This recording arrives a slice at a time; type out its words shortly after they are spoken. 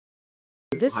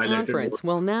This highlighted was conference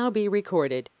will now be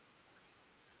recorded.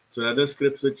 so another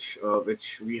scripts which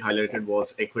we highlighted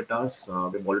was Equitas.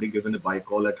 We've already given a buy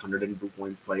call at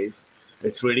 102.5.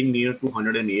 It's trading near to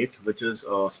 108, which is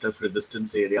a stiff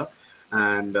resistance area,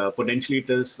 and potentially it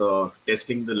is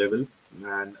testing the level,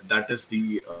 and that is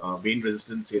the main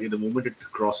resistance area. The moment it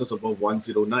crosses above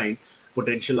 109,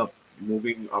 potential up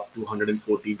moving up to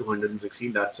 114 to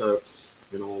 116. That's a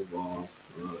you know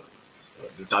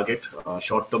the target,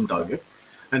 short-term target,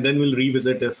 and then we'll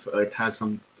revisit if it has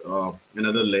some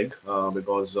another leg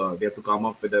because they have to come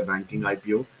up with a banking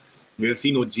IPO. We have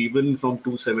seen Ujjivan from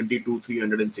 270 to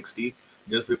 360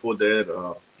 just before their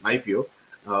IPO.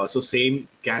 So same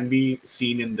can be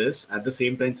seen in this. At the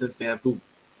same time, since they have to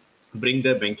bring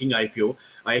their banking IPO,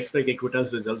 I expect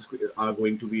Equitas results are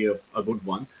going to be a good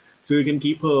one. So you can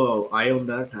keep an eye on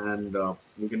that, and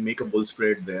you can make a bull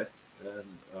spread there.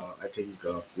 And I think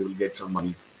you will get some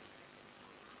money.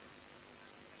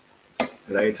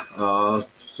 Right.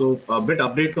 So a bit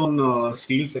update on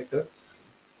steel sector.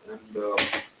 And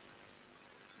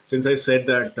since I said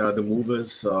that the move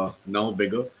is now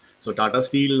bigger, so Tata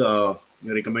Steel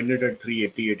recommended at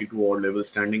 380, 82 odd level,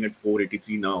 standing at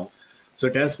 483 now. So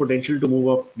it has potential to move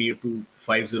up near to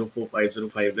 504,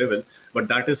 505 level, but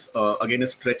that is again a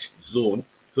stretched zone.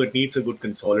 So it needs a good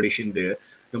consolidation there.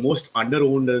 The most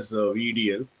under-owned is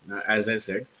VDL, as I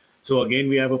said. So again,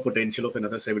 we have a potential of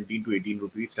another 17 to 18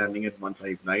 rupees, standing at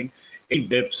 159. Any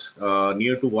dips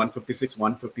near to 156,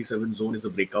 157 zone is a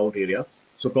breakout area.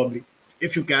 So probably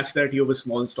if you catch that, you have a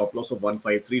small stop loss of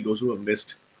 153. Those who have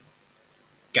missed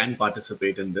can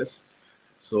participate in this.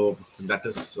 So that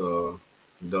is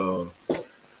the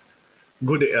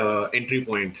good entry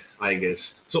point, I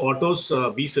guess. So autos,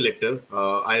 be selective.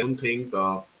 I don't think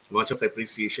much of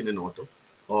appreciation in auto.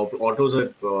 Autos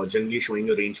are generally showing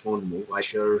a range bound move.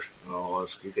 iShares, or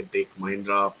you can take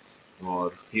Mahindra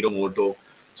or Hero Moto.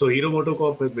 So Hero Moto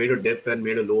Corp have made a dip and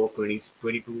made a low of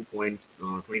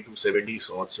 22.2270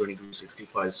 sorts,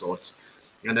 2265 sorts,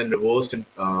 and then reversed and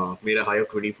made a high of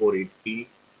 2480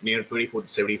 near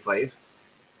 2475.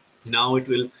 Now it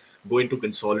will go into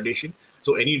consolidation.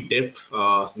 So any dip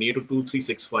near to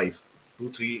 2365,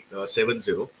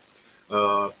 2370,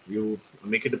 you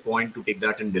make it a point to take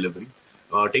that in delivery.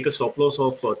 Take a stop loss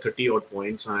of 30 odd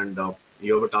points, and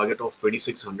you have a target of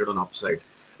 2600 on upside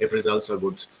if results are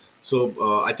good. So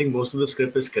I think most of the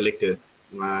script is collected,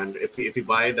 and if we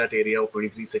buy that area of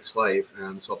 2365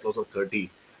 and stop loss of 30,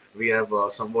 we have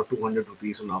somewhat 200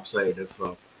 rupees on upside if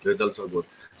results are good.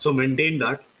 So maintain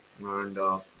that, and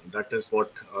that is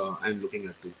what I'm looking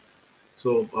at too.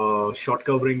 So short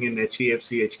covering in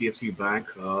HDFC Bank,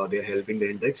 they're helping the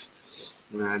index,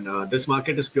 and this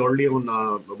market is purely on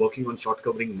working on short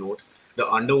covering note. The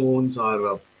underowns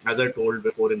are, as I told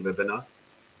before in webinar,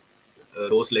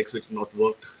 those legs which not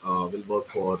worked will work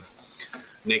for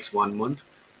next 1 month.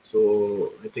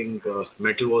 So I think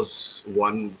metal was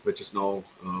one which is now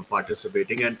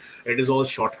participating, and it is all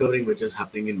short covering which is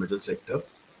happening in middle sector,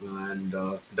 and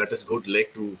that is good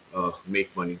leg to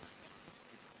make money.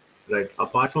 Right.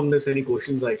 Apart from this, any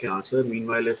questions I can answer.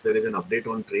 Meanwhile, if there is an update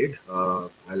on trade,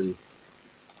 I'll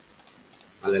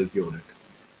help you on it.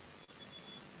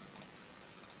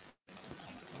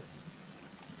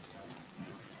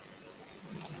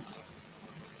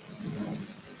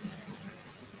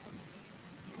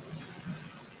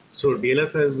 So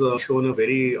DLF has shown a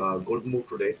very good move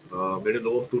today. Made a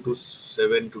low of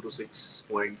 227,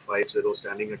 226.50,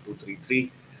 standing at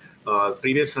 233.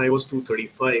 Previous high was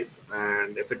 235,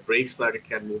 and if it breaks that, it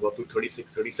can move up to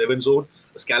 36, 37 zone.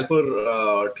 The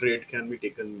scalper trade can be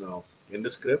taken in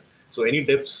this script. So any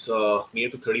dips near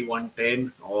to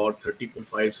 31.10 or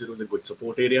 30.50 is a good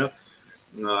support area.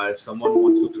 If someone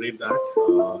wants to trade that,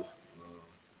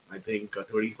 I think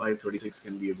 35, 36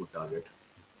 can be a good target.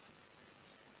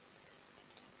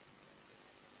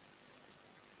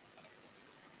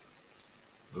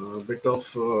 A bit of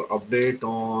update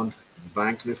on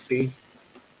Bank Nifty.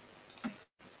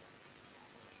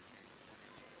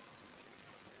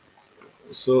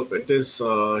 So it is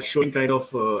showing kind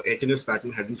of HNS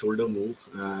pattern, head and shoulder move,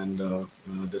 and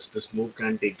this move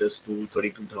can take us to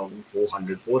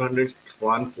 32,400.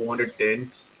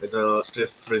 410 is a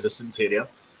stiff resistance area.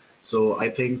 So I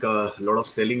think a lot of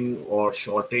selling or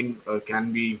shorting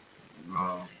can be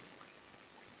uh,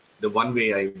 the one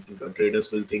way I think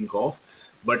traders will think of.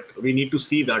 But we need to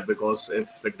see that, because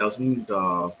if it doesn't,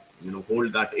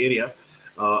 hold that area,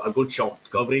 a good short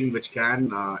covering which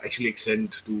can actually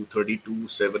extend to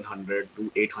 32,700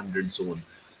 to 800 zone.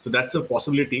 So that's a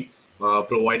possibility,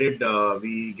 provided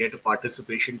we get a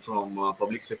participation from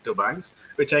public sector banks,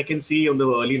 which I can see on the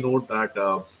early note that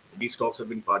these stocks have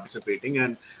been participating,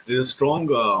 and there's a strong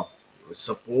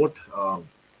support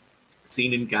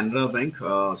seen in Canara Bank,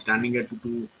 standing at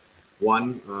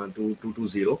 221 to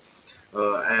 220.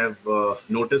 I have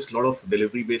noticed a lot of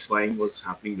delivery-based buying was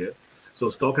happening there. So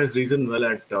stock has risen well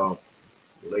at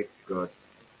like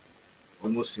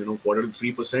almost quarter to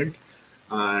 3%,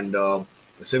 and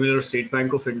similar State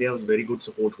Bank of India was very good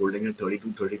support holding in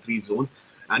 32 33 zone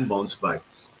and bounced back.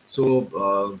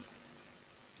 So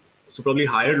probably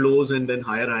higher lows and then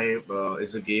higher high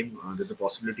is a game. There's a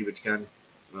possibility which can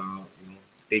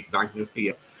take Bank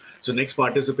Nifty up. So next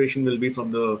participation will be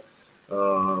from the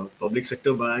public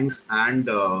sector banks and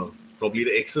probably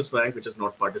the Axis Bank, which has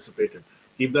not participated.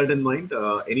 Keep that in mind.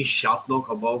 Any sharp knock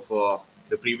above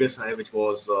the previous high, which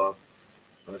was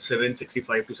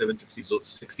 765 to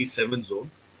 767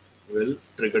 zone, will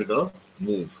trigger the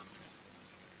move.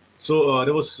 So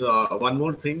there was one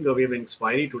more thing. We have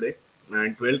expiry today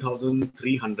and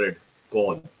 12,300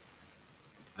 call.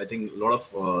 I think a lot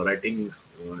of writing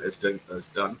is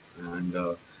done, and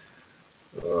uh,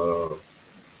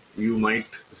 you might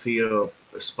see a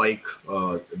spike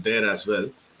there as well.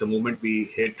 The moment we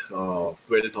hit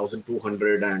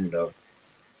 12,200 and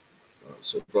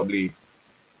so probably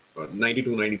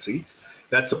 92, 93,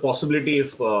 that's a possibility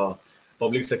if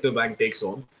public sector bank takes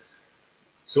on.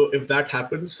 So if that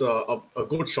happens, a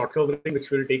good short covering, which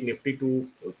will take Nifty to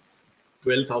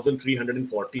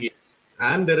 12,348.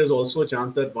 And there is also a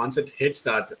chance that once it hits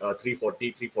that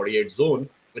 340, 348 zone,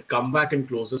 it come back and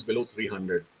closes below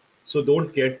 300. So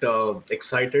don't get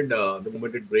excited the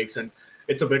moment it breaks. And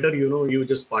it's a better, you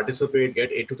just participate,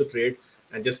 get into the trade,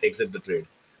 and just exit the trade.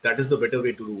 That is the better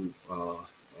way to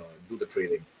do the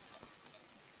trading.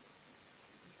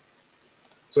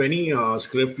 So any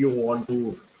script you want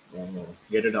to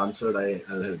get it answered,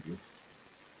 I'll help you.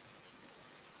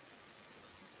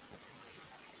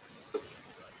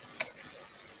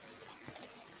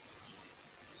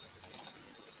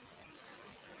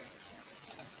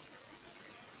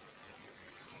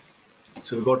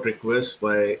 So we got request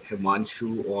by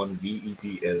Himanshu on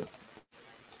VEPL.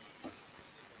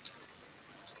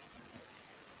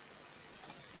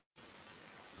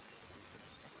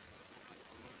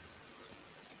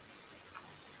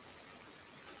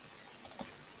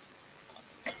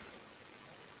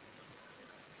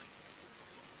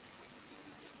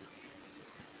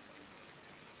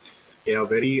 Yeah,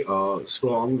 very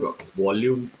strong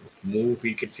volume move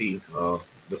we could see.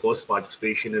 The first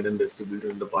participation and then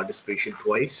distributed in the participation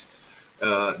twice.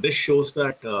 This shows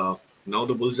that now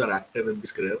the bulls are active in the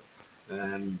script,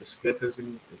 and the script has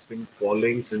been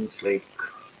falling since like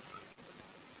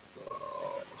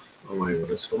oh my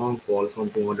god, a strong fall from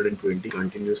 220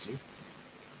 continuously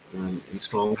and in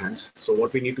strong hands. So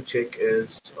what we need to check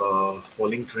is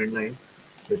falling trend line,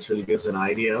 which will give us an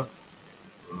idea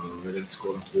whether it's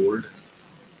going to hold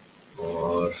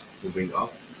or moving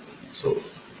up. So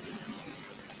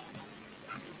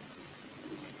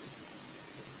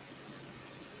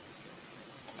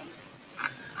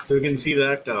So you can see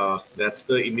that that's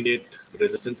the immediate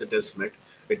resistance it has met.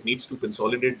 It needs to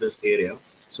consolidate this area.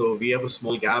 So we have a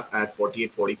small gap at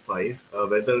 48.45.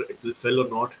 Whether it will fill or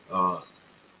not,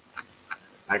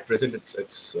 at present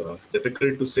it's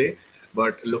difficult to say.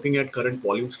 But looking at current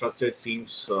volume structure, it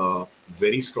seems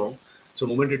very strong. So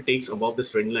moment it takes above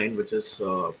this trend line, which is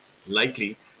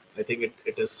likely, I think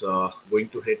it is going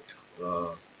to hit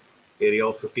area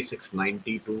of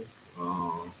 56.90 to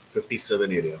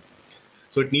 57 area.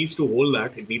 So it needs to hold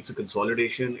that. It needs a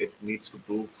consolidation. It needs to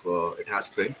prove it has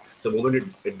strength. So the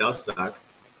moment it does that,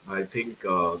 I think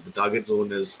the target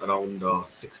zone is around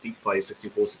 65,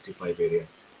 64, 65 area.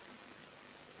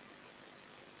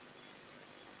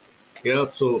 Yeah,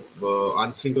 so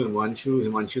answering to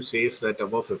Himanshu says that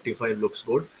above 55 looks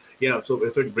good. Yeah, so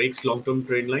if it breaks long-term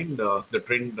trend line, the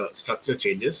trend structure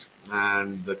changes,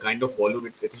 and the kind of volume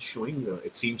it is showing,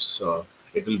 it seems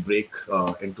it will break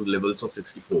into levels of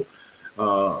 64.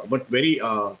 But very,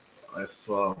 if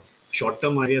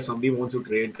short-term area, somebody wants to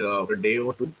trade for a day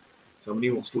or two, somebody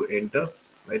wants to enter,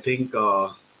 I think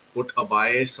put a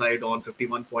buy side on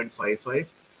 51.55.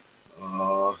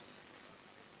 Uh,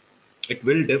 it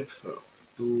will dip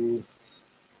to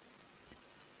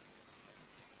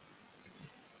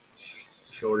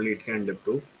surely it can dip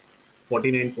to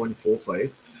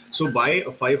 49.45. So buy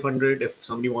a 500 if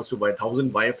somebody wants to buy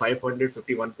 1,000, buy a 500,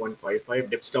 51.55,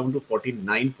 dips down to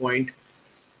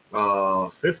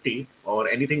 49.50 or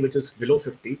anything which is below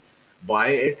 50. Buy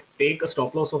it, take a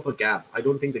stop loss of a gap. I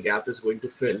don't think the gap is going to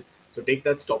fill. So take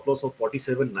that stop loss of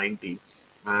 47.90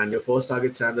 and your first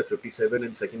target stands at 57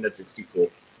 and second at 64.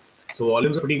 So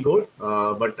volumes are pretty good,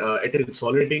 but it is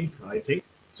consolidating, I think.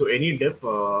 So any dip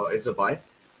is a buy.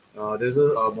 There's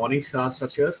a morning star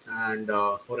structure, and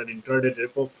for an intraday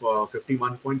dip of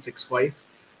 51.65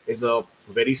 is a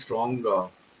very strong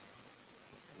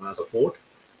support,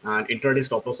 and intraday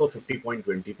stop loss of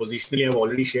 50.20. Positionally, I've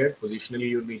already shared. Positionally,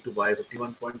 you need to buy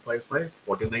 51.55,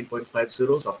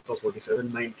 49.50, stop loss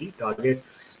 47.90, target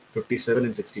 57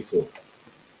 and 64.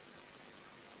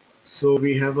 So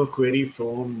we have a query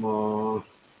from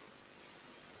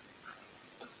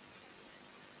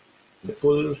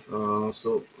Vipul.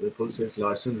 So Vipul says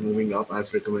Larsen moving up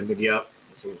as recommended. Yeah,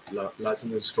 so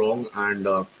Larsen is strong and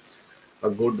a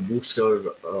good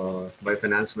booster by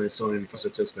finance minister on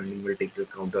infrastructure spending will take the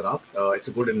counter up. It's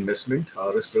a good investment.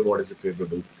 Risk reward is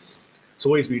favorable.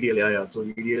 So is VDL. Yeah, yeah. So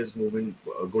VDL is moving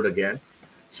good again.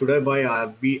 Should I buy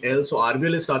RBL? So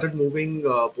RBL has started moving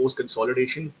post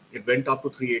consolidation. It went up to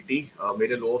 380,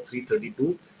 made a low of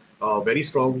 332. Very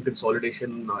strong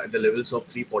consolidation at the levels of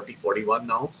 340, 41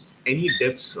 now. Any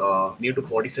dips near to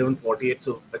 47, 48,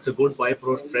 so it's a good buy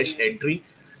for a fresh entry.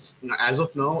 As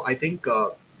of now, I think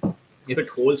if it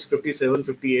holds 57,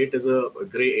 58 is a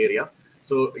gray area.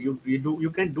 So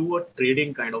you can do a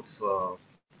trading kind of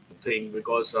thing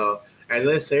because as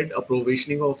I said, a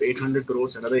provisioning of 800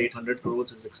 crores, another 800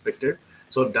 crores is expected.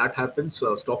 So if that happens,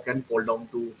 stock can fall down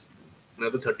to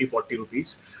another 30, 40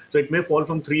 rupees. So it may fall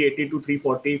from 380 to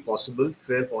 340 possible,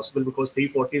 fair possible, because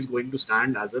 340 is going to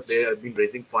stand as if they have been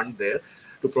raising fund there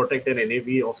to protect an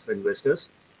NAV of investors.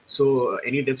 So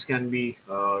any dips can be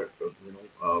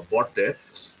bought there,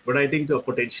 but I think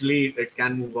potentially it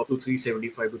can move up to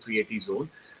 375 to 380 zone.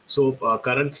 So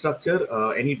current structure,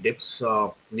 any dips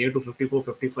near to 54,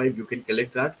 55, you can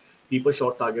collect that. Keep a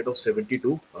short target of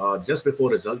 72 just before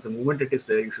result. The moment it is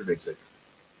there, you should exit.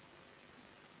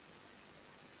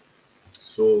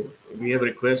 So we have a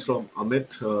request from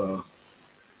Amit who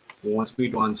wants me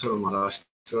to answer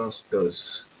Maharashtra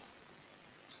does.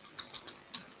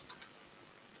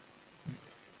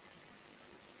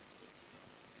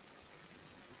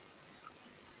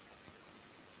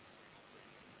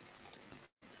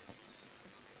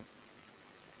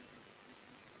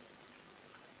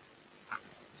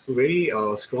 So very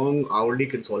strong hourly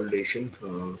consolidation.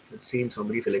 It seems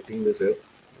somebody selecting this here.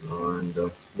 And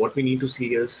what we need to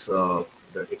see is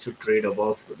that it should trade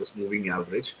above this moving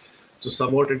average. So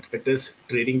somewhat it is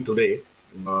trading today.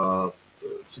 So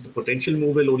the potential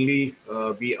move will only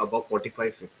be above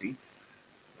 45.50.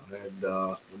 And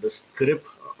the script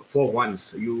for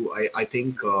once, I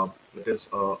think it is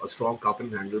a strong cup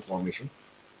and handle formation.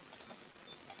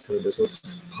 So this is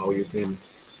how you can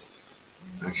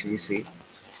actually see.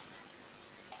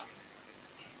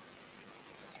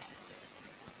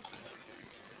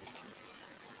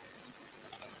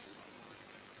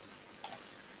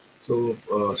 So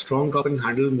strong cup and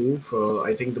handle move.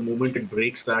 I think the moment it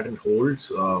breaks that and holds,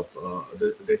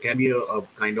 there can be a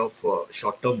kind of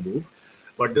short-term move.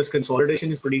 But this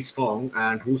consolidation is pretty strong,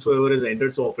 and whosoever is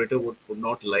entered, so operator would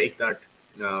not like that.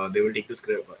 They will take this.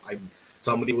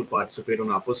 Somebody would participate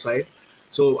on upper side.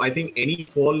 So I think any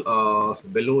fall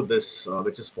below this,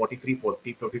 which is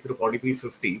 43.40,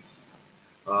 43.50,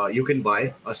 you can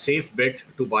buy. A safe bet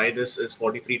to buy this is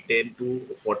 43.10 to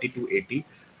 42.80.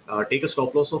 Take a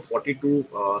stop loss of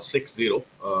 42.60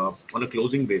 on a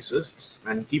closing basis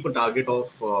and keep a target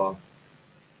of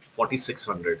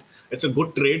 4,600. It's a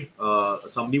good trade.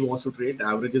 Somebody wants to trade.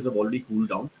 Averages have already cooled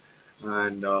down,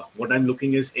 and what I'm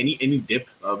looking is any dip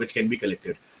which can be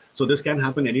collected. So this can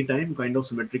happen anytime. Kind of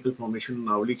symmetrical formation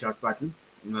hourly chart pattern.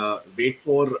 Wait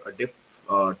for a dip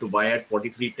to buy at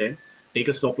 43.10. Take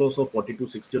a stop loss of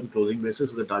 42.60 on closing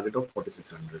basis with a target of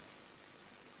 4,600.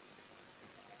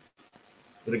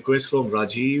 Request from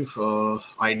Rajiv,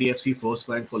 IDFC First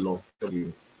Bank for long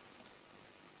term.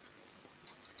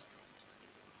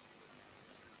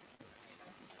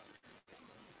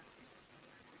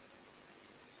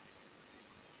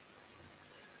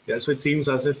 Yeah, so it seems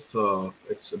as if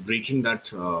it's breaking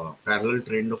that parallel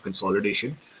trend of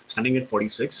consolidation, standing at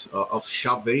 46, of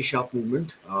sharp, very sharp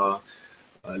movement.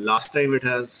 Last time it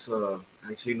has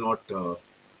actually not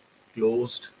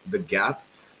closed the gap.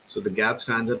 So the gap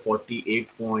stands at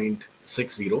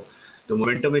 48.60. The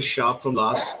momentum is sharp from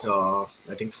last, I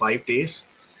think, 5 days,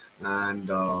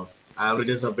 and average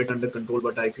is a bit under control,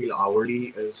 but I feel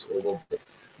hourly is overbought.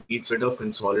 Needs bit of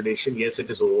consolidation. Yes, it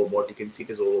is overbought. You can see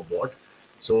it is overbought.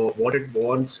 So what it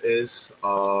wants is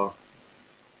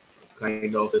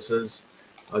kind of, this is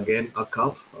again a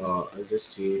cup. I'll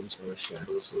just change our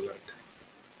shadow so that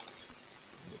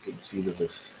you can see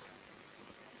this.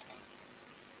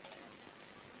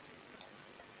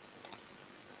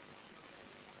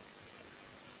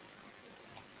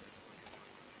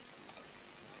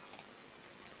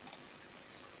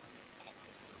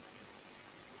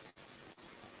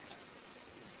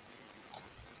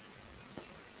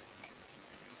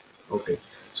 Okay.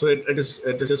 So it is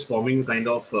just forming kind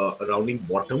of a rounding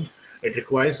bottom. It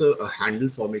requires a handle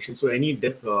formation. So any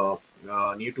dip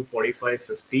near to 45,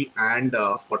 50 and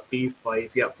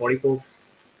 45, yeah, 44,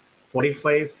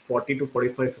 45, 40 to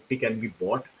 45, 50 can be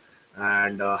bought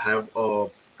and have a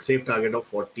safe target of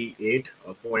 48,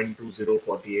 0.20,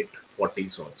 48, 40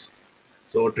 sorts.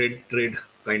 So trade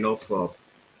kind of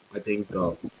I think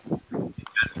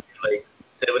like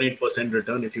 7-8%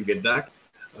 return if you get that.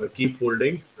 Keep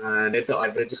holding and let the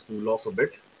averages cool off a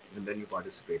bit and then you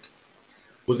participate.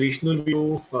 Positional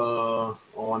view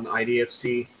on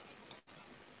IDFC.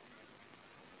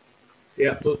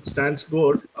 Yeah, so stands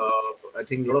good. I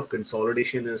think a lot of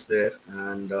consolidation is there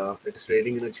and it's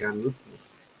trading in a channel.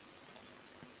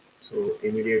 So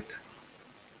immediate.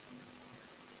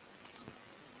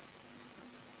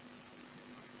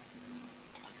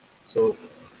 So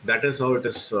that is how it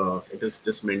is. It is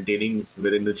just maintaining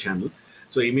within the channel.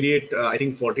 So immediate, I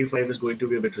think 45 is going to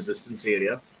be a bit resistance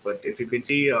area. But if you can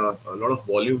see, a lot of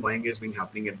volume buying has been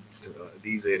happening at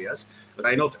these areas. A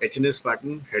kind of HNS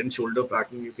pattern, head and shoulder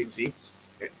pattern, you can see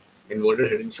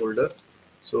inverted head and shoulder.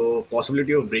 So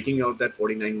possibility of breaking out that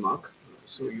 49 mark.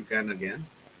 So you can again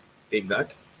take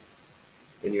that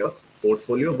in your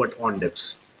portfolio, but on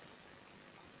dips.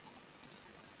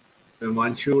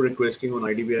 Manchu requesting on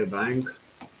IDBI Bank.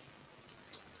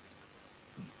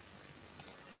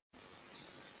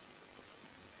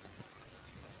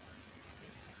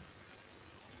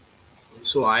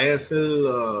 So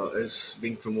IFL is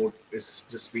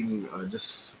just being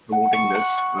just promoting this,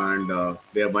 and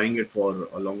they are buying it for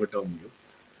a longer term view.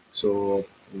 So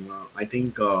I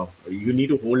think you need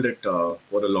to hold it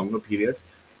for a longer period.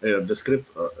 The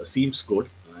script seems good,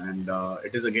 and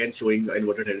it is again showing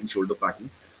inverted head and shoulder pattern.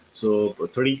 So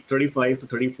 35 to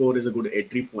 34 is a good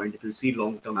entry point if you see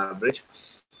long term average,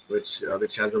 which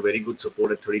has a very good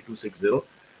support at 3260.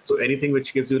 So anything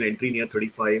which gives you an entry near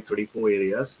 35, 34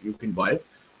 areas, you can buy.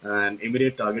 And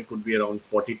immediate target could be around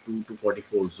 42 to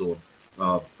 44 zone.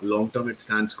 Long term, it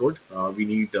stands good. We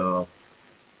need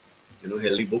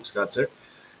healthy books. That's it.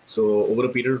 So over a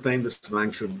period of time, this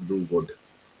bank should do good.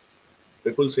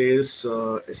 People says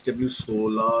SW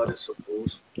Solar is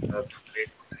supposed to have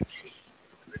great potential.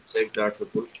 Let's check that,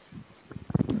 people.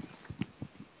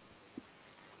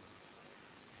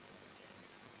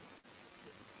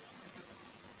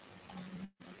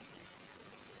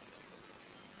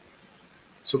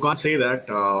 So can't say that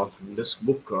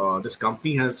this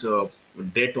company has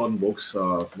debt on books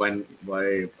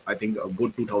by I think a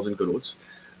good 2,000 crores,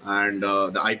 and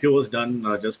the IPO was done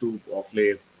just to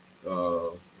offlay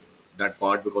uh, that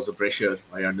part because of pressure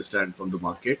I understand from the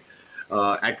market.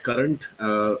 At current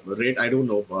rate, I don't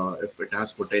know if it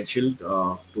has potential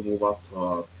to move up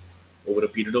over a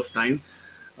period of time.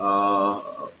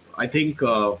 I think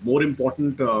more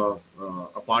important,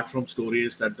 apart from story,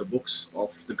 is that the books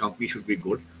of the company should be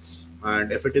good.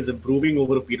 And if it is improving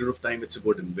over a period of time, it's a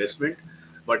good investment.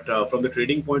 But from the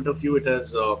trading point of view, it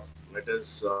has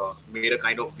made a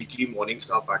kind of weekly morning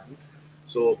star pattern.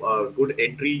 So good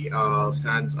entry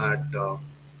stands at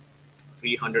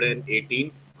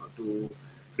 318 to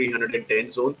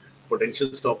 310 zone.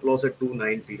 Potential stop loss at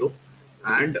 290,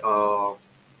 and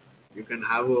you can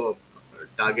have a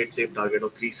target safe target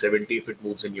of 370 if it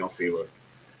moves in your favor.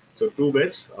 So two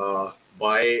bets,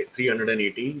 buy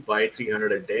 318, buy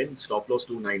 310, stop loss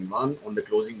 291 on the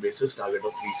closing basis, target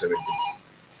of 370.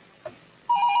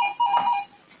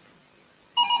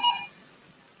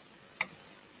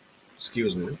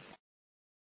 Excuse me.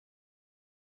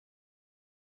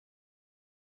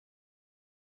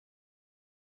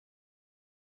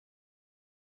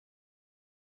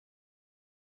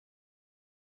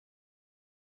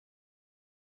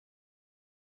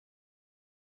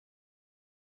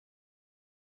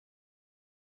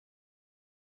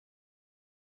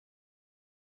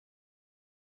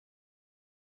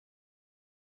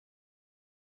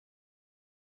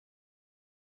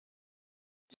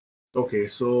 Okay,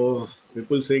 so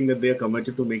people saying that they are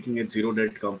committed to making it zero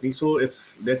debt company. So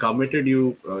if they're committed,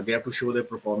 they have to show their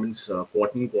performance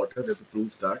quarter and quarter. They have to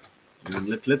prove that. And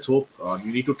let's hope.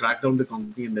 You need to track down the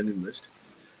company and then invest.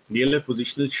 DLF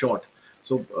positional short.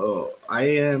 So I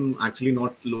am actually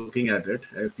not looking at it.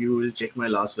 If you will check my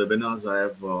last webinars, I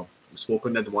have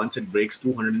spoken that once it breaks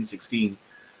 216,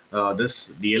 this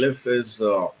DLF is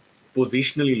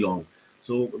positionally long.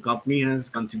 So the company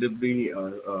has considerably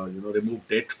removed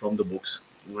debt from the books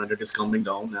and it is coming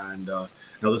down and now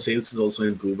the sales is also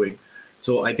improving.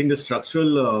 So I think the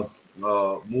structural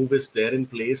move is there in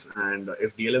place and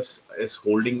if DLF is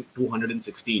holding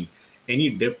 216, any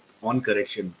dip on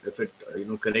correction, if it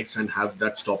corrects and have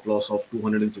that stop loss of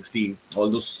 216, all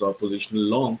those positional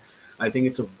long, I think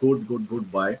it's a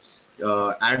good buy.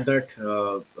 At that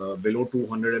below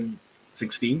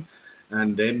 216,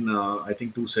 and then I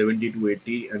think 270,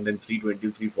 280, and then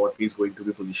 320, 340 is going to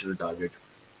be positional target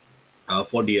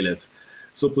for DLF.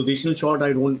 So positional short,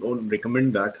 I don't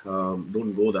recommend that.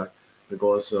 Don't go that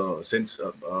because since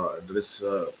there is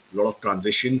a lot of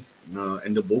transition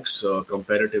in the books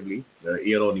comparatively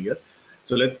year on year.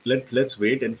 So let's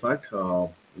wait. In fact,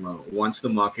 once the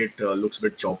market looks a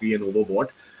bit choppy and overbought,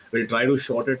 we'll try to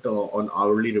short it on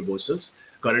hourly reversals.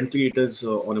 Currently, it is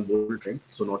on a bull trend,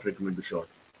 so not recommend to short.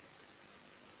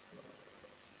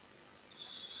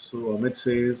 So Amit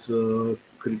says,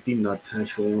 Kriti Nath has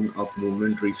shown up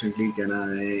movement recently. Can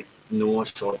I know a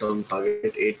short-term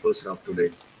target 8% up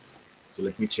today? So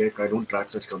let me check. I don't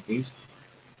track such companies.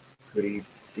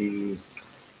 Kriti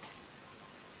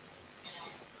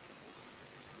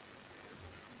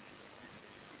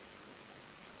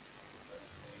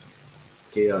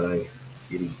KRI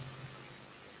Kiri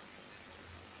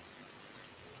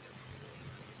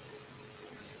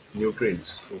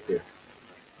Nutrients. Okay.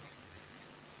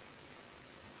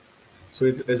 So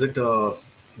is it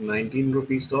 19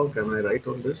 rupee stock? Am I right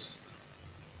on this?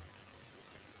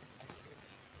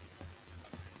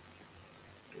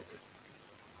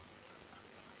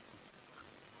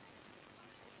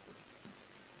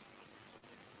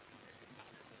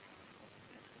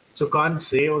 So can't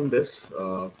say on this.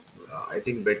 I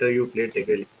think better you play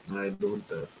technically. I don't.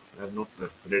 I have not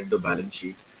read the balance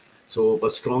sheet. So,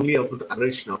 but strongly up to the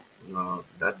average now.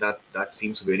 That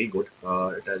seems very good.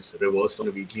 It has reversed on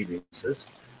a weekly basis.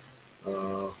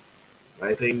 Uh,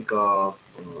 I think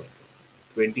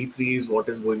 23 is what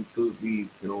is going to be,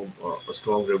 a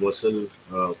strong reversal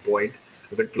point.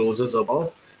 If it closes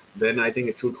above, then I think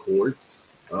it should hold.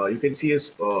 You can see a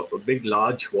big,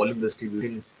 large volume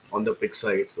distribution on the pick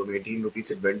side. From 18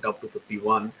 rupees, it went up to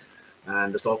 51,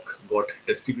 and the stock got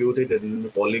distributed and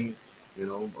falling.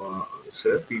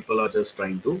 So people are just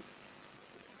trying to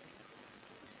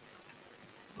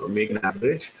make an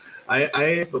average.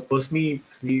 I personally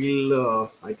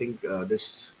feel I think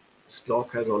this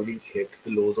stock has already hit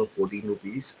the lows of 14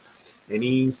 rupees.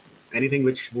 Any anything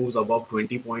which moves above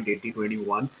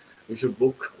 20.8021, you should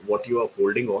book what you are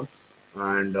holding on,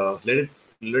 and let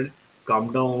it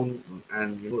come down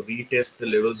and retest the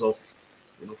levels of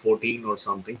 14 or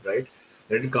something, right?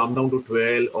 Let it come down to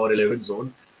 12 or 11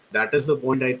 zone. That is the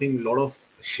point. I think a lot of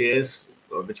shares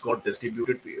which got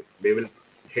distributed, they will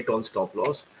hit on stop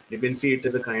loss. You can see it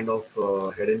is a kind of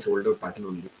head and shoulder pattern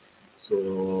only.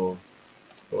 So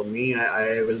for me,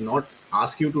 I will not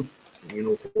ask you to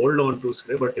hold on to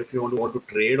script, but if you want to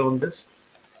trade on this,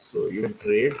 so you can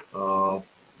trade.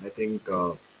 I think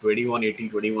 2180,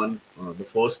 21, the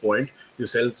first point, you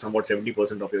sell somewhat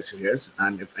 70% of your shares,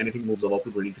 and if anything moves above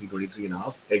to 23, 23 and a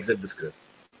half, exit the script.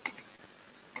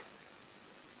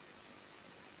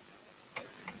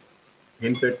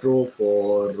 In Petro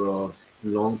for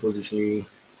long positioning.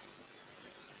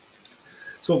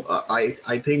 So I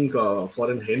think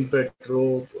for an Hen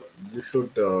Petro, you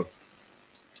should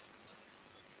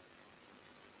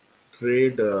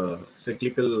trade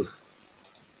cyclical,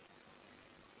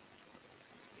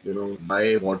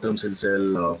 buy bottoms and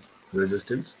sell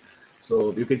resistance.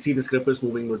 So you can see the script is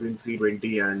moving between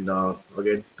 320 and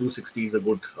again 260 is a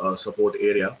good support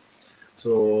area.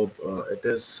 So it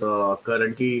is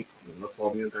currently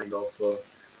forming a kind of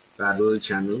parallel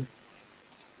channel,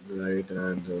 right?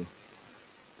 And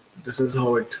this is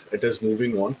how it is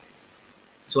moving on.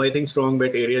 So I think strong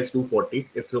bet area is 240.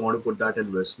 If you want to put that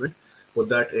investment, put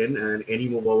that in, and any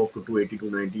move up to 280,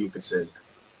 290, you can sell.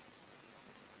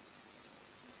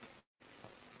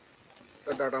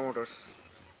 The data motors.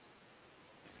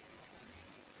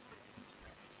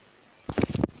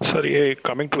 Sorry,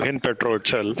 coming to Hin Petro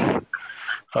itself,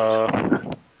 uh,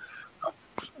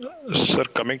 sir,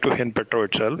 coming to Hin Petro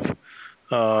itself,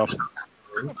 uh,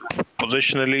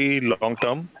 positionally long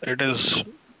term, it is.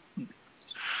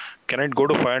 Can it go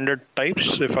to 500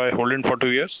 types if I hold in for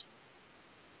 2 years?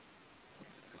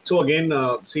 So again,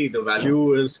 see, the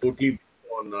value is totally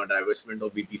on divestment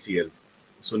of BPCL.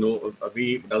 So no,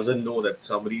 we doesn't know that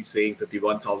somebody is saying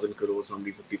 51,000 crores,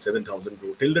 somebody 57,000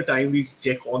 crores. Till the time we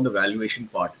check on the valuation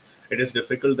part, it is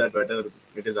difficult that whether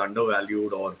it is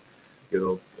undervalued or you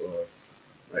know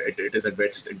it is at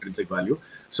best intrinsic value.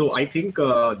 So I think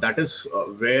that is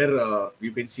where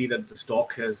you can see that the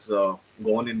stock has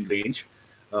gone in range.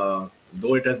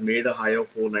 Though it has made a high of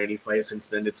 495, since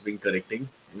then it's been correcting,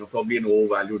 probably an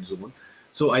overvalued zone.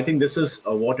 So I think this is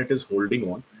what it is holding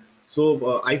on.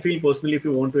 So I feel personally, if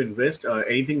you want to invest,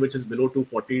 anything which is below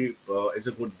 240 is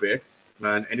a good bet.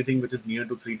 and anything which is near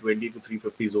to 320 to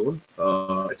 350 zone,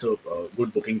 it's a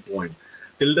good booking point.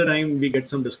 Till the time we get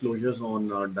some disclosures on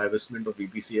divestment of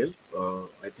BPCL,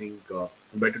 I think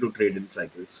better to trade in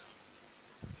cycles.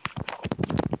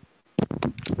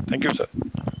 Thank you, sir.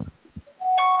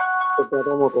 So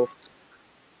Tata Motors.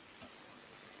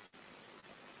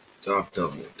 After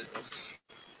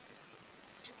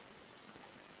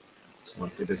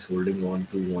market is holding on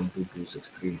to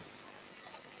 12263.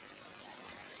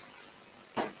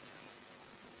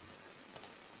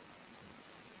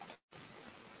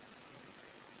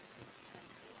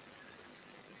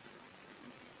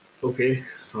 Okay,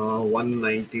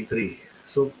 193.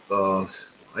 So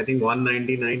I think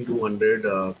 199, 200,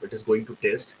 it is going to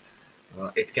test.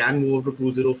 It can move to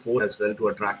 204 as well to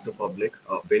attract the public.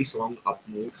 Very strong up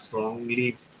move,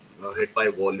 strongly hit by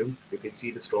volume. You can see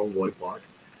the strong volume part.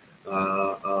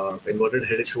 Inverted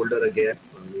head and shoulder again.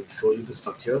 We'll show you the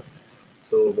structure.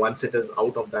 So once it is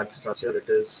out of that structure, it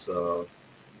is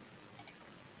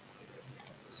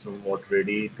somewhat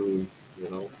ready to, you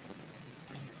know,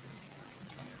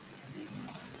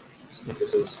 so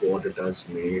this is what it has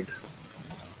made.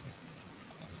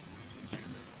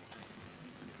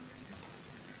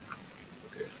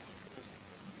 Okay.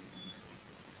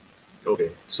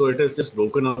 Okay, so it has just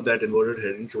broken up that inverted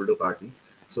head and shoulder pattern.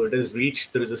 So it has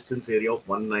reached the resistance area of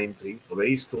 193. A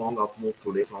very strong up move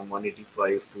today from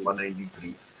 185 to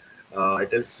 193.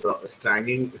 It is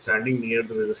standing near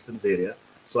the resistance area.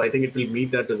 So I think it will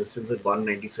meet that resistance at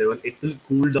 197. It will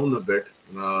cool down a bit.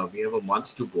 We have a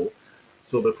month to go.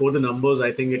 So before the numbers,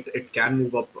 I think it can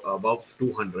move up above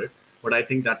 200. But I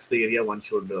think that's the area one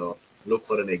should look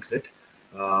for an exit.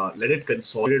 Let it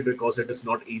consolidate because it is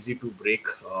not easy to break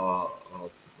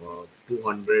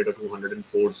 200 or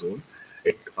 204 zone.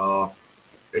 It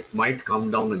it might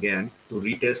come down again to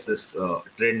retest this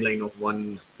trend line of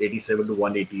 187 to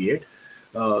 188.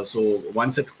 So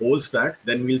once it holds that,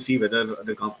 then we'll see whether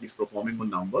the company is performing on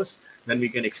numbers. Then we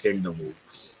can extend the move.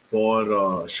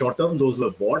 For short term, those who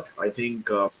have bought, I think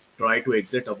try to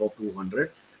exit above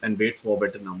 200 and wait for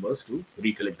better numbers to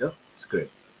recollect the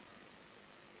script.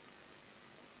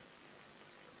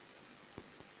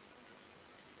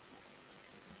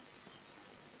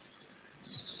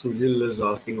 Sujil is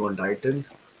asking on Titan.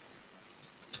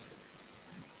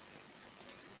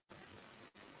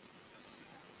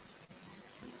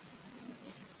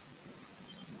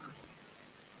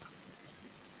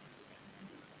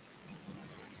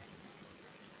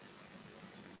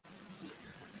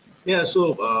 Yeah,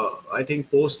 so I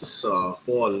think post this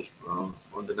fall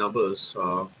on the numbers,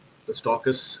 the stock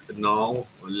is now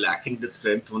lacking the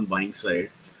strength on buying side.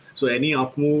 So any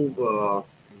up move,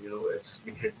 it's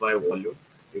been hit by volume.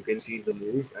 You can see the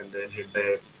move and then hit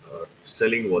by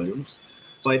selling volumes.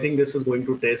 So I think this is going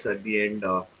to test at the end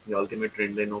the ultimate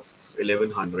trend line of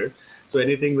 1100. So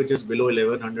anything which is below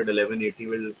 1100, 1180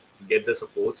 will get the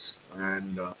supports.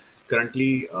 And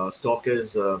currently, stock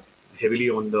is heavily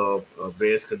on the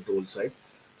bearish control side.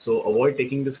 So avoid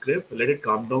taking the script. Let it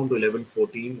come down to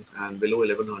 1114 and below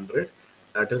 1100.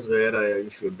 That is where I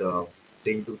should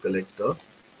think to collect the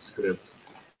script.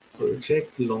 So you check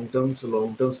long term. So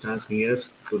long term stands near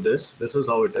to this. This is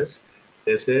how it is.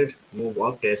 Tested, move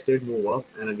up, tested, move up,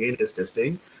 and again it is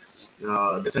testing.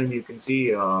 This time you can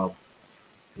see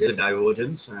there's a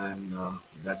divergence, and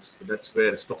that's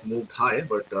where stock moved high,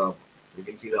 but you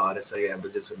can see the RSI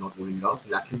averages are not moving up,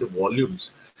 lacking the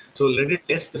volumes. So let it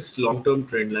test this long-term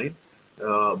trend line.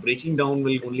 Breaking down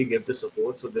will only give the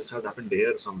support. So this has happened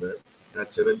there somewhere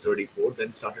at 734,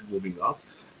 then started moving up.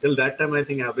 Till that time, I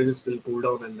think averages will cool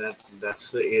down, and that's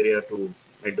the area to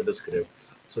enter the script.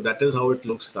 So that is how it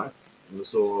looks. That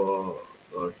so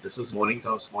this is morning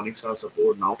star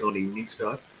support now turn evening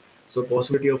star. So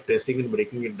possibility of testing and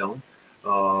breaking it down.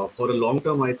 For a long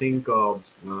term, I think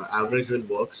average will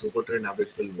work. Super trend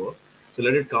average will work. So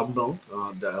let it come down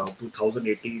the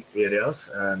 2080 areas,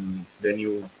 and then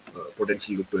you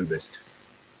potentially look to invest.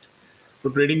 So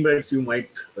trading bets you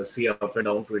might see up and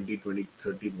down 20, 20,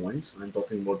 30 points. I'm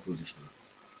talking about positioning.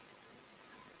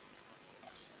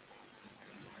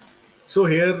 So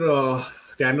here,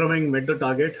 Canara Bank met the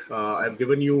target. I've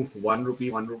given you 1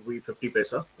 rupee 50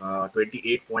 paisa,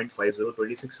 28.50,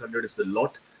 2600 is the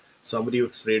lot. Somebody who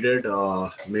traded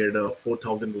made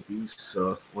 4,000 rupees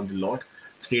on the lot.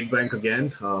 State Bank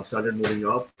again started moving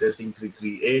up, testing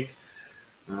 338,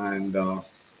 and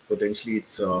potentially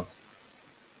it's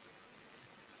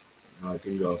I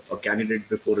think a candidate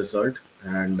before result.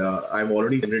 And I've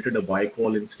already generated a buy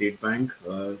call in State Bank,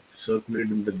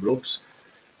 circulated in the groups.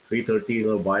 330 is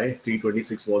a buy,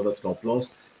 326 was a stop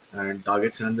loss. and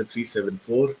target stand at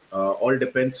 374. All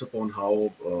depends upon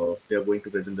how they are going to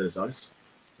present the results.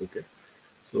 Okay.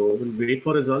 So we'll wait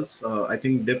for results. I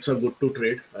think dips are good to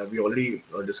trade. We already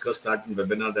discussed that in the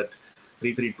webinar that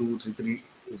 332,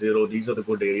 330, these are the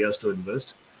good areas to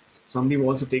invest. Somebody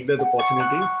wants to take that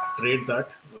opportunity, trade that,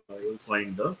 you'll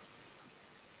find the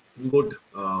good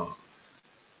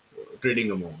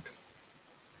trading amount.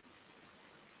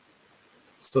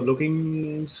 So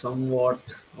looking somewhat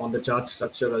on the chart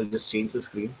structure, I'll just change the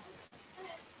screen.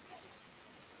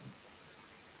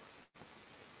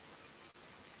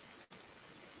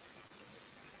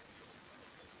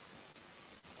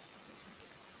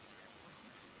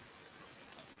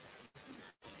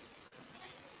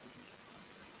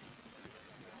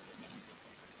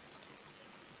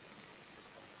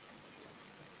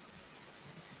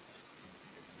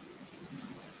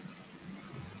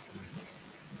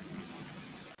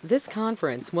 This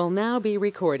conference will now be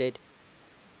recorded.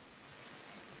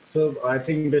 So I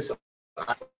think this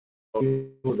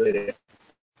there.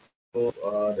 So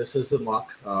this is the mark.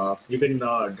 You can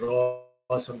draw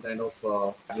some kind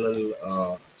of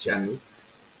parallel channel.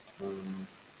 Um,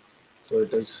 so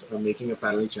it is making a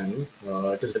parallel channel.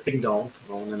 It is dipping down.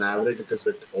 On an average, it is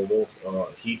a bit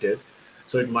overheated.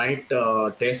 So it might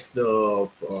test the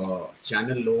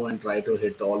channel low and try to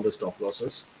hit all the stop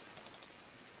losses.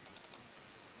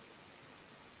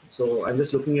 So I'm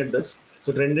just looking at this.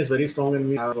 So trend is very strong and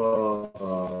we have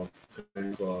a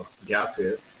kind of a gap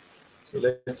here. So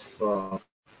let's see if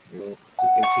you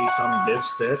can see some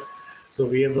dips there. So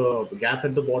we have a gap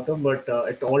at the bottom, but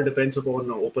it all depends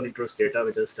upon open interest data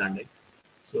which is standing.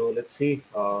 So let's see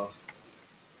how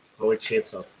it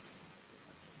shapes up.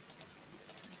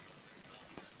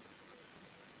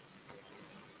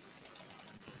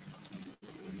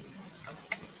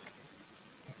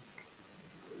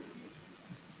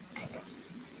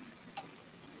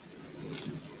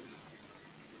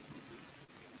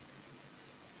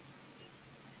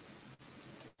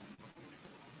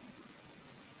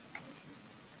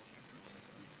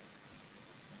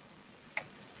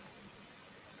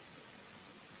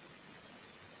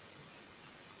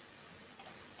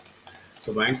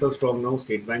 So banks are strong now.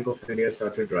 State Bank of India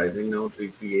started rising now,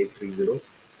 33830.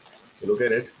 So look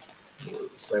at it.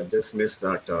 So I've just missed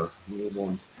that move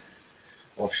on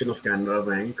option of Canara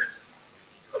Bank.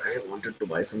 I wanted to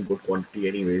buy some good quantity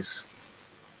anyways.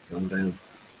 Sometime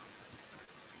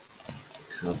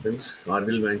it happens.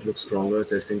 Arbil Bank looks stronger,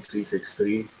 testing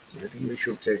 363. I think we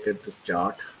should check at this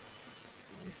chart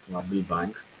of Arbil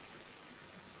Bank.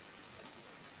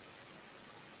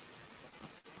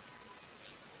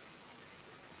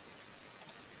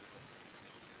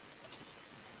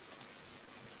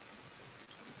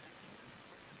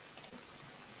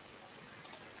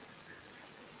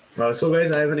 So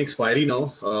guys, I have an expiry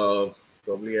now.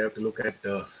 Probably I have to look at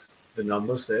the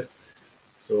numbers there.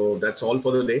 So that's all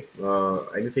for the day.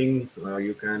 Anything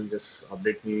you can just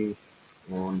update me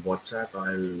on WhatsApp.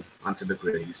 I'll answer the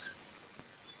queries.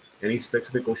 Any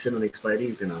specific question on expiry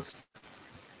you can ask.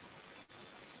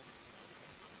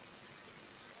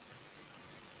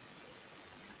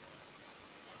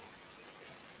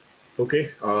 Okay.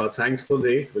 Thanks for the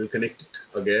day. We'll connect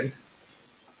again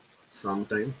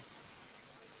sometime.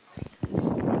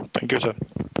 Thank you, sir.